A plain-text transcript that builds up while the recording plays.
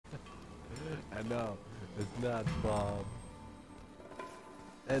I know. It's not Bob.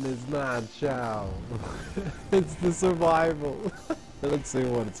 And it's not Chow. It's the survival. Let's see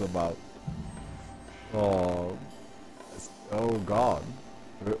what it's about. Oh. Oh god.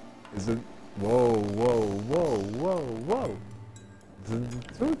 Is it? Whoa, whoa, whoa, whoa, whoa.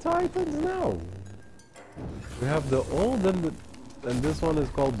 Two titans now. We have the old and this one is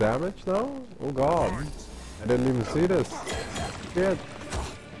called damage now? Oh god. I didn't even see this. Shit.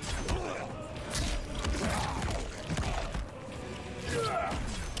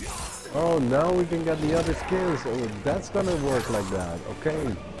 Oh, now we can get the other skins. Oh, that's gonna work like that.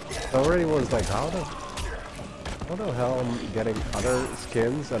 Okay. I already was like, how the hell I'm getting other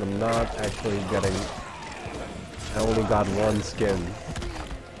skins and I'm not actually getting... I only got one skin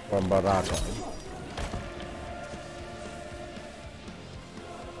from Baraka.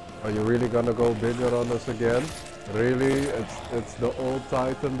 Are you really gonna go bigger on us again? Really? It's the old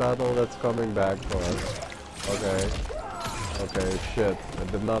Titan battle that's coming back for us. Okay. Okay, shit. I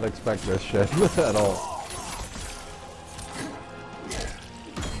did not expect this shit at all.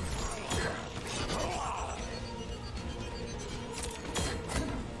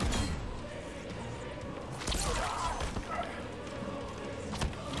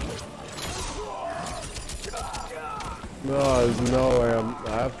 No, there's no way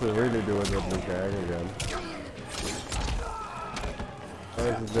I have to really do it with this gang again.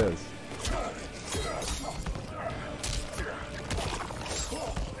 What is this?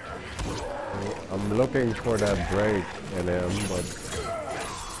 I'm looking for that break in him, but...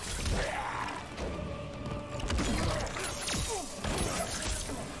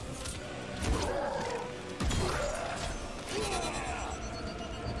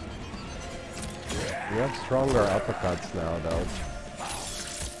 We have stronger uppercuts now, though.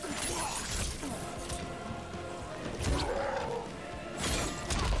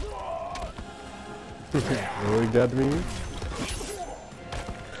 Will he get me?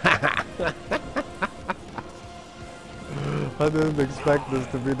 I didn't expect this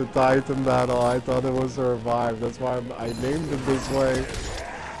to be the Titan battle. I thought it was Survive. That's why I named it this way.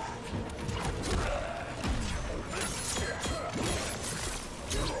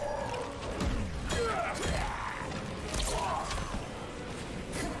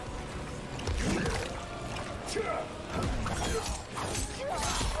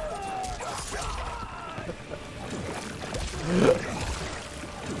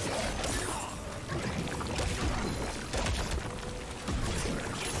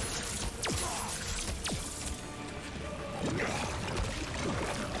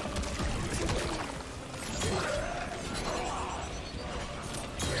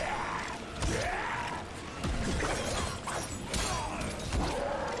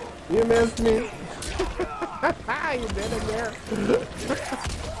 You missed me. You did it there.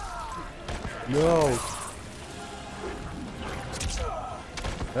 No.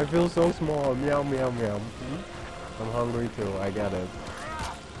 I feel so small. Meow, meow, meow. I'm hungry too. I get it.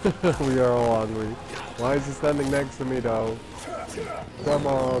 We are all hungry. Why is he standing next to me though? Come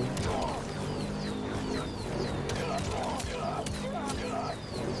on.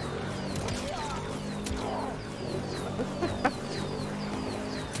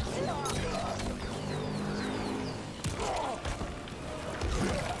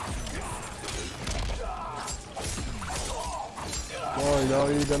 Oh, now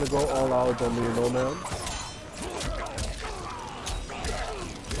you're gonna go all out on me, you know, man?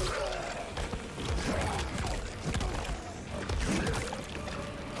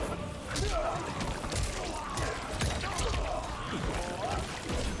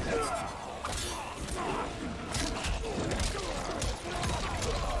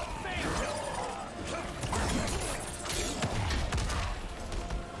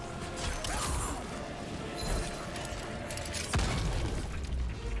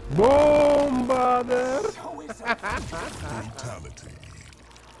 Boom, brother! Brutality.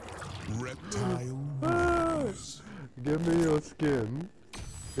 Reptile moves. Give me your skin.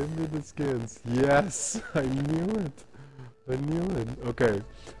 Give me the skins. Yes! I knew it. I knew it. Okay,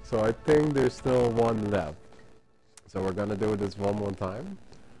 so I think there's still one left. So we're gonna do this one more time.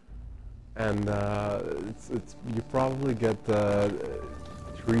 And you probably get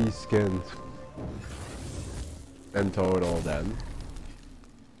 3 skins in total then.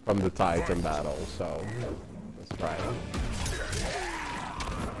 From the Titan battle, so let's try it.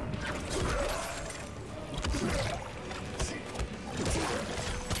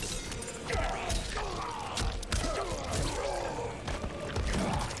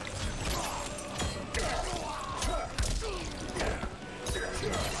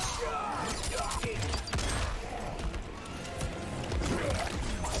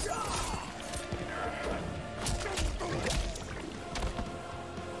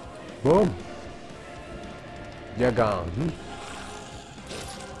 Boom. You're gone.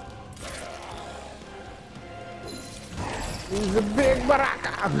 He's a big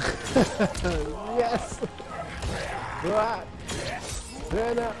Baraka! Yes! Right!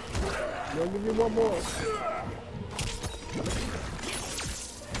 There now! I'll give you one more.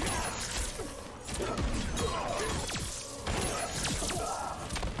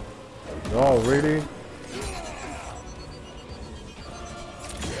 Oh, really?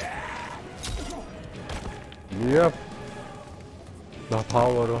 Yep. The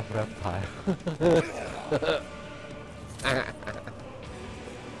power of reptile.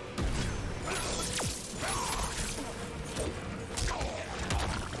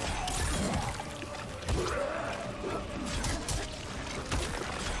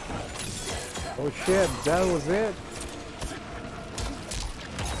 Oh shit, that was it.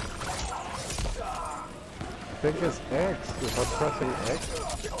 I think it's X. If I'm pressing X.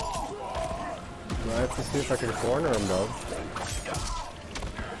 I have to see if I can corner him though.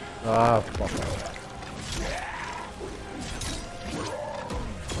 Ah, fuck off.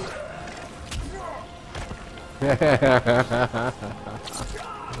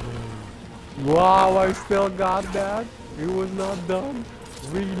 Wow, I still got that. It was not done.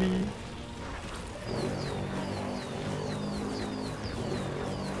 Really?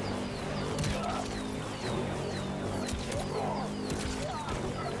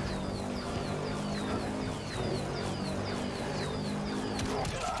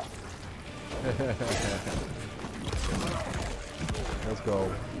 Let's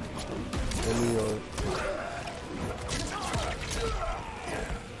go. Give me your...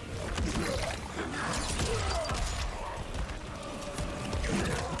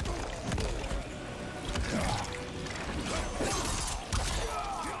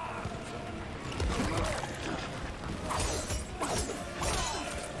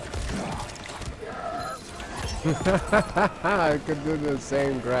 I could do the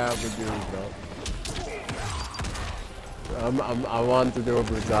same grab with you, bro. I want to do a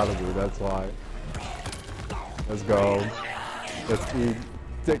brutality, that's why. Let's go. Let's eat.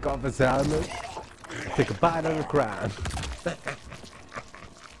 Take off his helmet. Take a bite of the crown.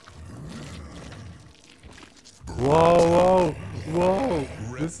 Whoa, whoa, whoa.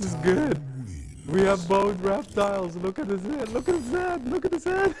 This is good. We have both reptiles. Look at his head. Look at his head. Look at his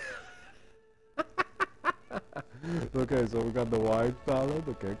head. Okay, so we got the white palette.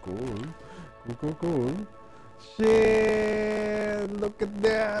 Okay, cool. Cool. Shit! Look at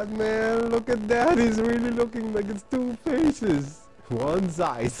that, man! Look at that! He's really looking like it's two faces! One's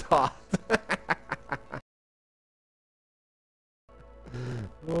eye's hot!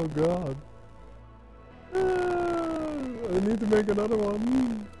 Oh god! I need to make another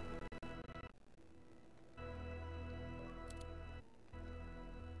one!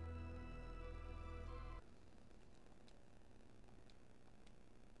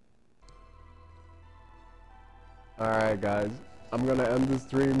 Alright guys, I'm gonna end the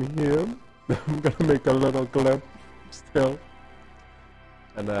stream here. I'm gonna make a little clip still.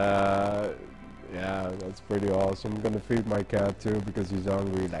 And yeah, that's pretty awesome. I'm gonna feed my cat too because he's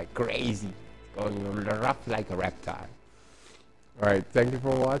hungry like crazy. He's going rough like a reptile. Alright, thank you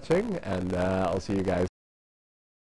for watching and I'll see you guys